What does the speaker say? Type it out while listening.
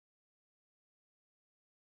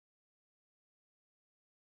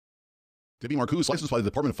Debbie Marcoux, licensed by the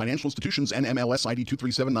Department of Financial Institutions and MLS ID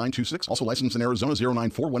 237926. Also licensed in Arizona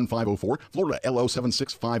 0941504, Florida LO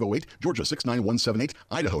 76508, Georgia 69178,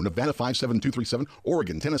 Idaho, Nevada 57237,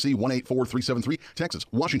 Oregon, Tennessee 184373, Texas,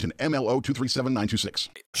 Washington MLO 237926.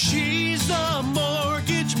 She's the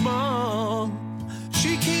mortgage mom.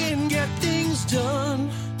 She can get things done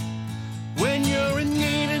when you're in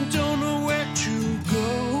need and don't know where to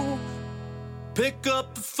go. Pick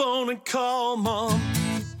up the phone and call Mom.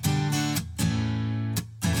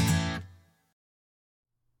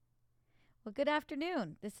 Well, good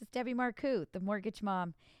afternoon. This is Debbie Marcoux, the Mortgage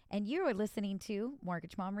Mom, and you are listening to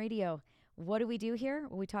Mortgage Mom Radio. What do we do here?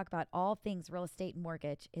 Well, we talk about all things real estate and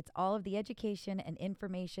mortgage. It's all of the education and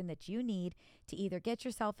information that you need to either get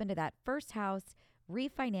yourself into that first house,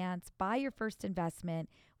 refinance, buy your first investment,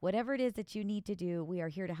 whatever it is that you need to do, we are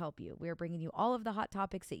here to help you. We are bringing you all of the hot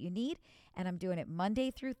topics that you need, and I'm doing it Monday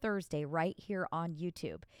through Thursday right here on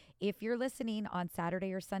YouTube. If you're listening on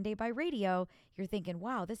Saturday or Sunday by radio, you're thinking,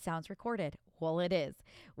 wow, this sounds recorded. Well, it is.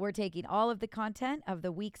 We're taking all of the content of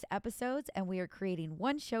the week's episodes, and we are creating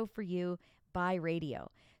one show for you by radio.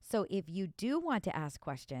 So if you do want to ask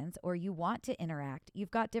questions or you want to interact, you've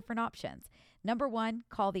got different options. Number one,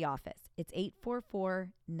 call the office. It's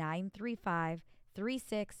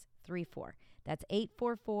 844-935-3634. That's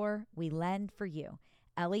 844, we lend for you.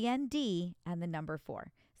 LEND and the number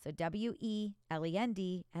 4. So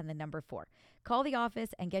WELEND and the number 4. Call the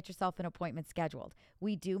office and get yourself an appointment scheduled.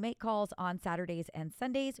 We do make calls on Saturdays and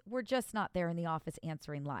Sundays. We're just not there in the office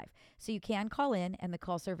answering live. So you can call in and the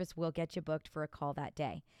call service will get you booked for a call that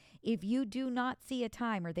day. If you do not see a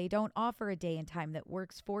time or they don't offer a day and time that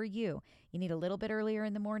works for you, you need a little bit earlier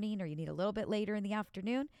in the morning or you need a little bit later in the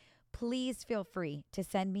afternoon, please feel free to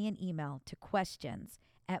send me an email to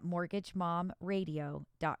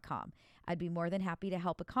questions@mortgagemomradio.com. I'd be more than happy to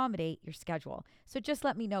help accommodate your schedule. So just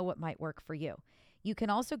let me know what might work for you. You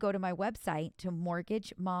can also go to my website to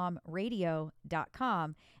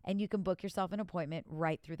mortgagemomradio.com and you can book yourself an appointment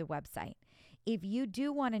right through the website. If you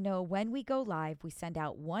do want to know when we go live, we send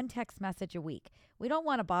out one text message a week. We don't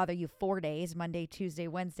want to bother you 4 days, Monday, Tuesday,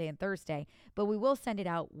 Wednesday, and Thursday, but we will send it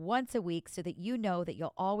out once a week so that you know that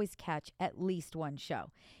you'll always catch at least one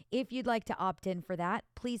show. If you'd like to opt in for that,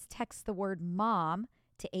 please text the word MOM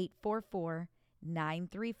to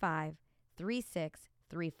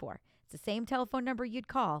 844-935-3634. It's the same telephone number you'd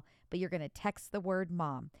call, but you're going to text the word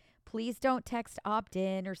MOM. Please don't text opt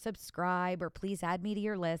in or subscribe or please add me to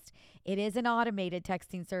your list. It is an automated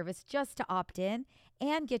texting service just to opt in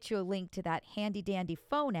and get you a link to that handy dandy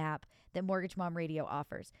phone app that Mortgage Mom Radio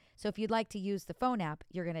offers. So if you'd like to use the phone app,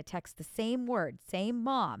 you're going to text the same word, same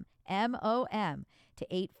MOM, M-O-M, to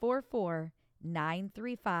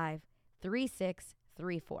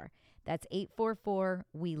 844-935-3634. That's 844,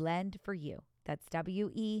 we lend for you. That's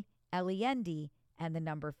WELEND and the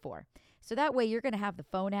number 4. So that way you're going to have the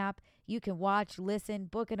phone app. You can watch, listen,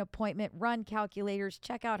 book an appointment, run calculators,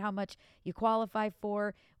 check out how much you qualify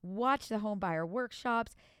for, watch the home buyer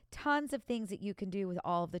workshops, tons of things that you can do with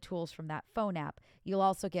all of the tools from that phone app. You'll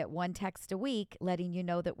also get one text a week letting you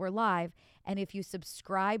know that we're live. And if you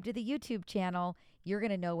subscribe to the YouTube channel, you're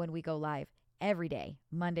going to know when we go live every day,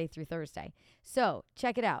 Monday through Thursday. So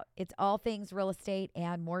check it out. It's all things real estate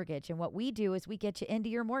and mortgage. And what we do is we get you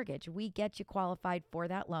into your mortgage. We get you qualified for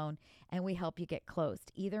that loan and we help you get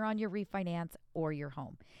closed either on your refinance or your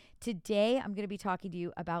home. Today, I'm going to be talking to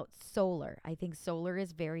you about solar. I think solar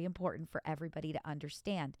is very important for everybody to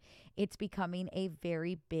understand. It's becoming a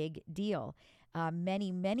very big deal.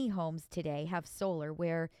 Many homes today have solar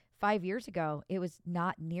where 5 years ago, it was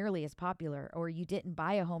not nearly as popular, or you didn't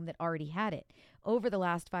buy a home that already had it. Over the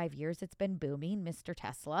last 5 years, it's been booming. Mr.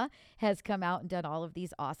 Tesla has come out and done all of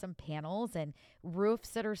these awesome panels and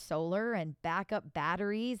roofs that are solar and backup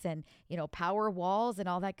batteries and, power walls and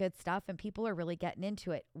all that good stuff. And people are really getting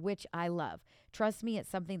into it, which I love. Trust me,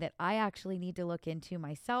 it's something that I actually need to look into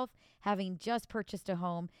myself, having just purchased a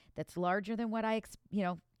home that's larger than what I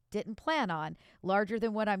didn't plan on, larger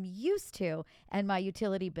than what I'm used to, and my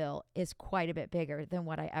utility bill is quite a bit bigger than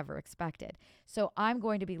what I ever expected. So I'm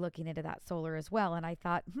going to be looking into that solar as well. And I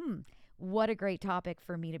thought, what a great topic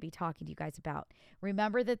for me to be talking to you guys about.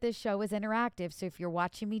 Remember that this show is interactive, so if you're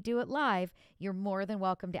watching me do it live, you're more than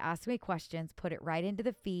welcome to ask me questions, put it right into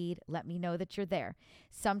the feed, let me know that you're there.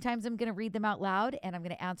 Sometimes I'm going to read them out loud and I'm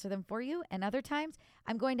going to answer them for you, and other times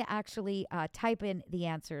I'm going to actually type in the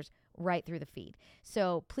answers right through the feed.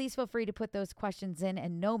 So please feel free to put those questions in,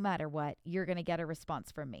 and no matter what, you're going to get a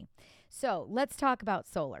response from me. So let's talk about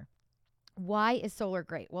solar. Why is solar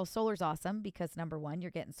great? Well, solar's awesome because number one,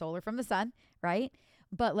 you're getting solar from the sun, right?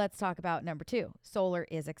 But let's talk about number two. Solar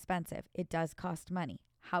is expensive. It does cost money.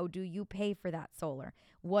 How do you pay for that solar?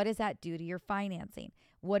 What does that do to your financing?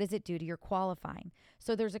 What does it do to your qualifying?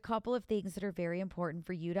 So there's a couple of things that are very important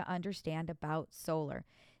for you to understand about solar.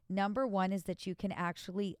 Number one is that you can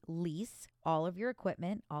actually lease all of your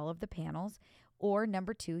equipment, all of the panels, or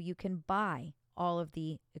number two, you can buy all of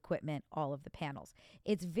the equipment, all of the panels.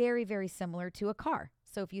 It's very, very similar to a car.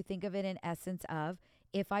 So if you think of it in essence of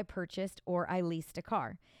if I purchased or I leased a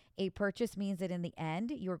car, a purchase means that in the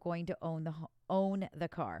end, you're going to own the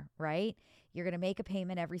car, right? You're going to make a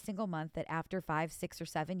payment every single month that after 5, 6, or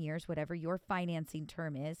 7 years, whatever your financing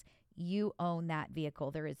term is, you own that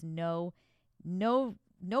vehicle. There is no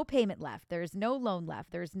payment left. There's no loan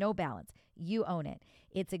left. There's no balance. You own it.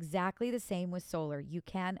 It's exactly the same with solar. You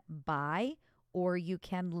can buy or you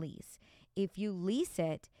can lease. If you lease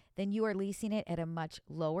it, then you are leasing it at a much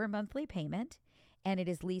lower monthly payment, and it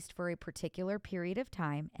is leased for a particular period of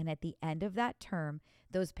time. And at the end of that term,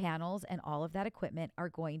 those panels and all of that equipment are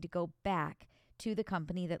going to go back to the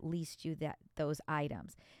company that leased you those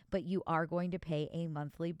items. But you are going to pay a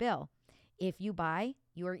monthly bill. If you buy,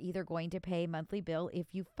 you are either going to pay a monthly bill if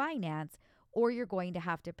you finance, or you're going to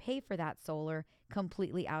have to pay for that solar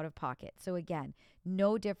completely out of pocket. So again,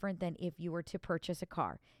 no different than if you were to purchase a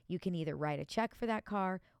car. You can either write a check for that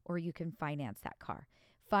car or you can finance that car.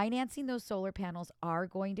 Financing those solar panels are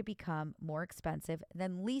going to become more expensive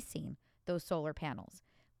than leasing those solar panels.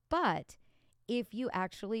 But if you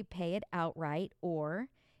actually pay it outright or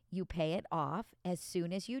you pay it off, as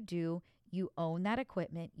soon as you do, you own that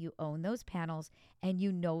equipment, you own those panels, and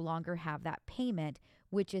you no longer have that payment,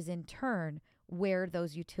 which is in turn where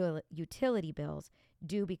those utility bills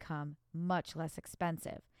do become much less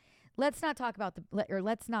expensive. Let's not talk about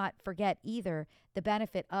let's not forget either the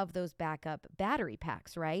benefit of those backup battery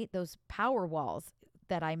packs, right? Those power walls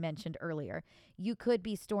that I mentioned earlier. You could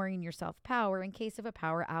be storing yourself power in case of a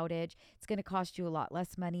power outage. It's going to cost you a lot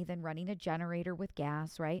less money than running a generator with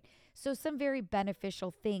gas, right? So some very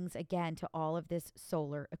beneficial things, again, to all of this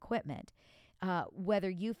solar equipment. Whether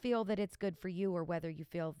you feel that it's good for you or whether you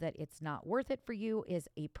feel that it's not worth it for you is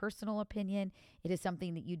a personal opinion. It is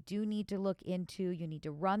something that you do need to look into. You need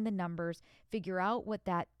to run the numbers, figure out what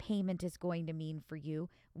that payment is going to mean for you,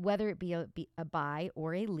 whether it be a buy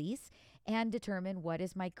or a lease, and determine what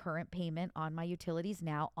is my current payment on my utilities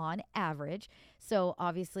now on average. So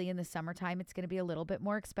obviously in the summertime, it's going to be a little bit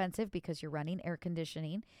more expensive because you're running air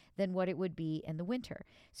conditioning than what it would be in the winter.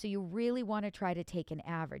 So you really want to try to take an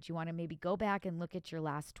average. You want to maybe go back and look at your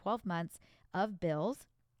last 12 months of bills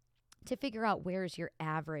to figure out where is your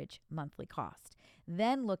average monthly cost.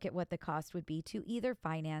 Then look at what the cost would be to either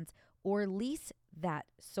finance or lease that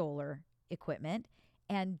solar equipment.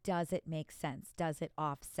 And does it make sense? Does it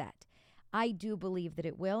offset? I do believe that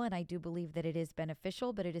it will, and I do believe that it is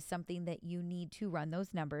beneficial, but it is something that you need to run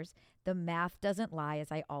those numbers. The math doesn't lie,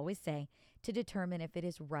 as I always say, to determine if it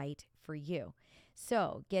is right for you.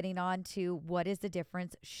 So getting on to what is the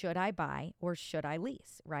difference, should I buy or should I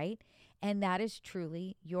lease, right? And that is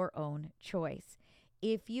truly your own choice.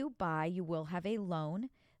 If you buy, you will have a loan.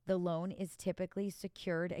 The loan is typically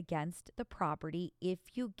secured against the property if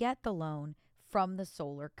you get the loan from the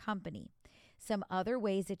solar company. Some other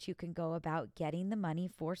ways that you can go about getting the money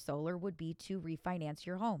for solar would be to refinance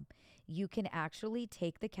your home. You can actually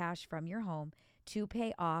take the cash from your home to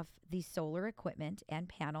pay off the solar equipment and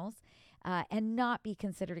panels and not be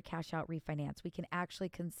considered a cash out refinance. We can actually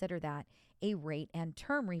consider that a rate and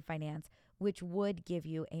term refinance, which would give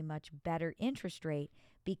you a much better interest rate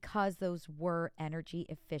because those were energy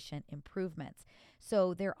efficient improvements.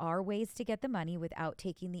 So there are ways to get the money without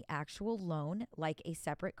taking the actual loan, like a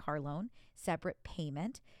separate car loan, separate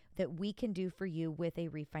payment that we can do for you with a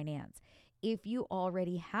refinance. If you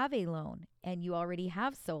already have a loan and you already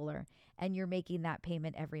have solar and you're making that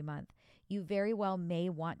payment every month, you very well may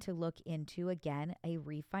want to look into, again, a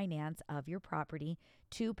refinance of your property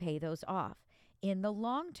to pay those off. In the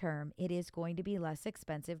long term, it is going to be less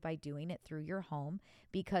expensive by doing it through your home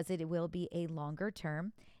because it will be a longer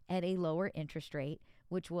term at a lower interest rate,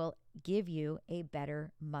 which will give you a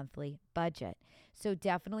better monthly budget. So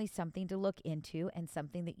definitely something to look into and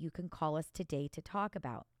something that you can call us today to talk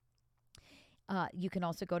about. You can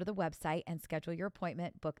also go to the website and schedule your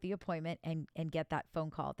appointment, book the appointment, and get that phone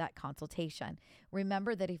call, that consultation.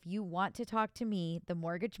 Remember that if you want to talk to me, the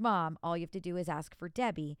mortgage mom, all you have to do is ask for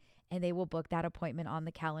Debbie, and they will book that appointment on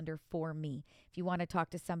the calendar for me. If you want to talk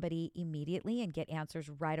to somebody immediately and get answers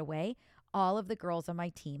right away, all of the girls on my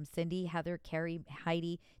team, Cindy, Heather, Carrie,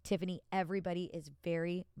 Heidi, Tiffany, everybody is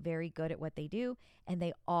very, very good at what they do, and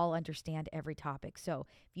they all understand every topic. So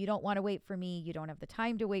if you don't want to wait for me, you don't have the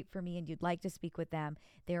time to wait for me, and you'd like to speak with them,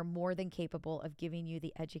 they're more than capable of giving you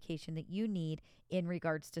the education that you need in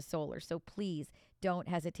regards to solar. So please don't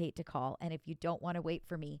hesitate to call. And if you don't want to wait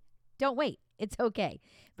for me, don't wait. It's okay.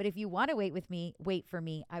 But if you want to wait with me, wait for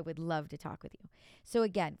me. I would love to talk with you. So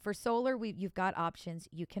again, for solar, you've got options.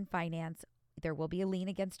 You can finance. There will be a lien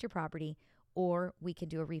against your property, or we can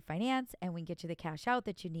do a refinance and we can get you the cash out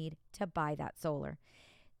that you need to buy that solar.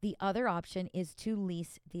 The other option is to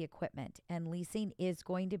lease the equipment, and leasing is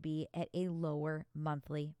going to be at a lower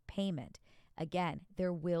monthly payment. Again,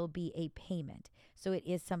 there will be a payment. So it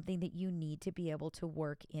is something that you need to be able to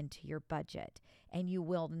work into your budget, and you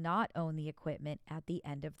will not own the equipment at the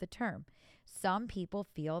end of the term. Some people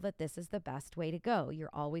feel that this is the best way to go. You're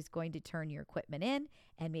always going to turn your equipment in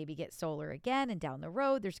and maybe get solar again, and down the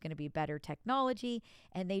road there's going to be better technology,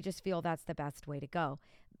 and they just feel that's the best way to go.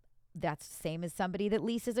 That's the same as somebody that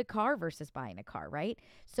leases a car versus buying a car, right?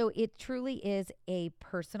 So it truly is a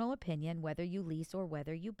personal opinion, whether you lease or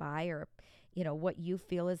whether you buy, or what you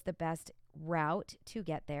feel is the best route to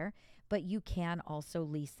get there. But you can also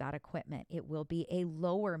lease that equipment. It will be a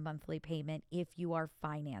lower monthly payment if you are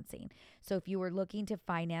financing. So if you were looking to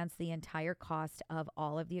finance the entire cost of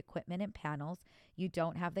all of the equipment and panels, you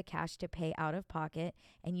don't have the cash to pay out of pocket,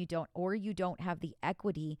 and you don't have the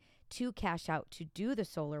equity to cash out to do the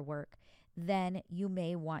solar work, then you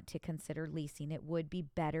may want to consider leasing. It would be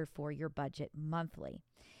better for your budget monthly.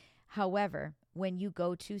 However, when you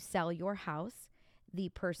go to sell your house, the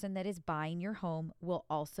person that is buying your home will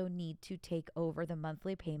also need to take over the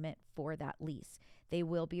monthly payment for that lease. They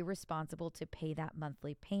will be responsible to pay that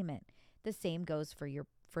monthly payment. The same goes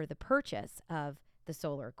for the purchase of the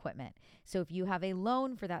solar equipment. So if you have a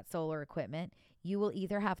loan for that solar equipment, you will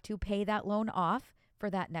either have to pay that loan off for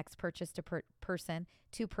that next purchase to person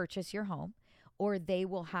to purchase your home, or they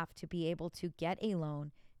will have to be able to get a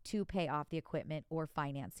loan to pay off the equipment or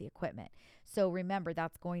finance the equipment. So remember,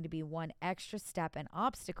 that's going to be one extra step and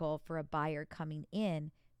obstacle for a buyer coming in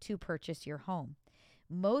to purchase your home.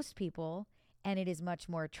 Most people, and it is much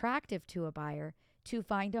more attractive to a buyer, to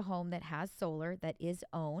find a home that has solar, that is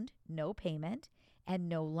owned, no payment, and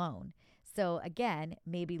no loan. So again,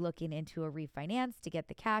 maybe looking into a refinance to get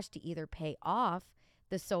the cash to either pay off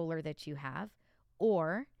the solar that you have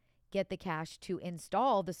or get the cash to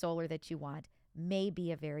install the solar that you want may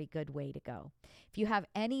be a very good way to go. If you have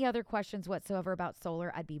any other questions whatsoever about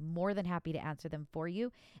solar, I'd be more than happy to answer them for you.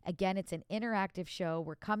 Again, it's an interactive show.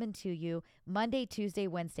 We're coming to you Monday, Tuesday,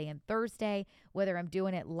 Wednesday, and Thursday. Whether I'm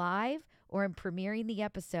doing it live or I'm premiering the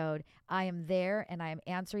episode, I am there and I am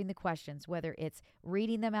answering the questions, whether it's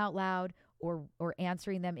reading them out loud or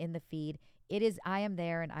answering them in the feed. I am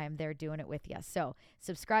there, and I am there doing it with you. So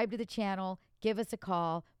subscribe to the channel, give us a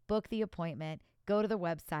call, book the appointment, go to the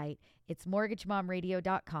website. It's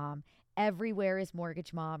mortgagemomradio.com. Everywhere is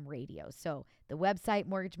Mortgage Mom Radio. So the website,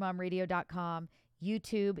 mortgagemomradio.com.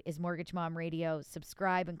 YouTube is Mortgage Mom Radio.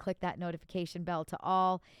 Subscribe and click that notification bell to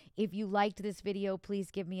all. If you liked this video,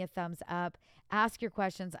 please give me a thumbs up. Ask your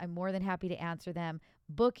questions. I'm more than happy to answer them.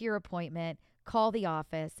 Book your appointment. Call the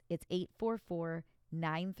office. It's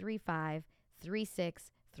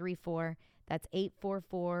 844-935-3634. That's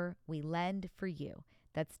 844 We Lend for You.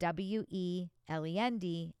 That's WELEND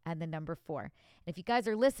and the number 4. And if you guys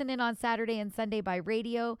are listening on Saturday and Sunday by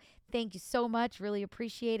radio, thank you so much. Really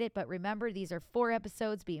appreciate it. But remember, these are 4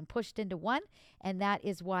 episodes being pushed into one, and that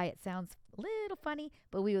is why it sounds a little funny.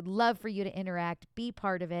 But we would love for you to interact, be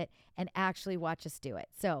part of it, and actually watch us do it.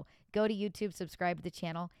 So go to YouTube, subscribe to the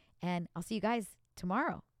channel, and I'll see you guys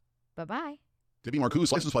tomorrow. Bye-bye. Debbie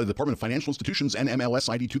Marcuse, licensed by the Department of Financial Institutions and MLS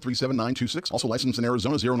ID 237926. Also licensed in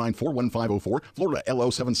Arizona 0941504, Florida LO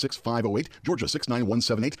 76508, Georgia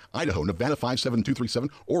 69178, Idaho, Nevada 57237,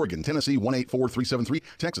 Oregon, Tennessee 184373,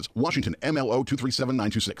 Texas, Washington MLO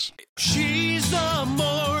 237926. She's the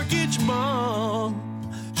mortgage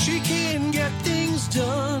mom. She can get things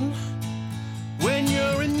done when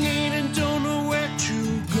you're in need and don't know where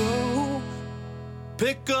to go.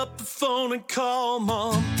 Pick up the phone and call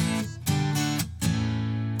mom.